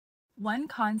One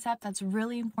concept that's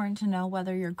really important to know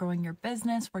whether you're growing your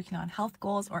business, working on health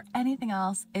goals, or anything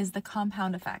else is the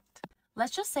compound effect.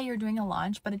 Let's just say you're doing a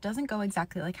launch, but it doesn't go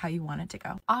exactly like how you want it to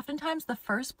go. Oftentimes, the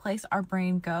first place our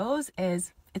brain goes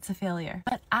is it's a failure.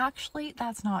 But actually,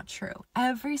 that's not true.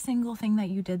 Every single thing that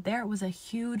you did there was a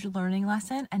huge learning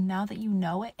lesson, and now that you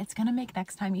know it, it's gonna make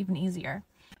next time even easier.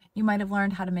 You might have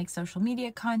learned how to make social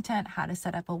media content, how to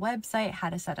set up a website, how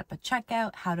to set up a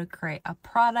checkout, how to create a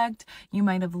product. You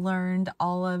might have learned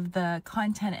all of the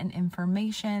content and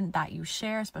information that you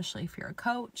share, especially if you're a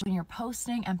coach. When you're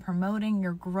posting and promoting,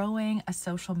 you're growing a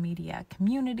social media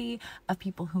community of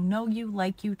people who know you,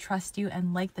 like you, trust you,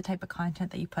 and like the type of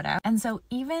content that you put out. And so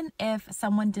even if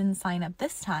someone didn't sign up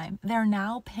this time, they're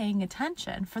now paying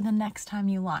attention for the next time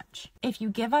you launch. If you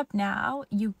give up now,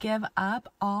 you give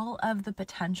up all of the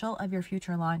potential of your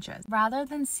future launches. Rather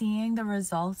than seeing the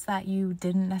results that you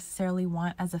didn't necessarily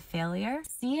want as a failure,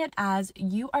 see it as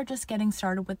you are just getting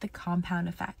started with the compound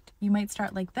effect. You might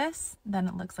start like this, then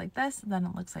it looks like this, then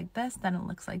it looks like this, then it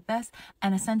looks like this,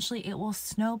 and essentially it will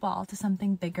snowball to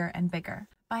something bigger and bigger.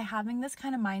 By having this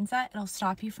kind of mindset, it'll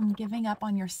stop you from giving up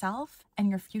on yourself and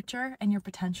your future and your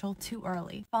potential too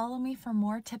early. Follow me for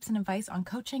more tips and advice on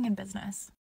coaching and business.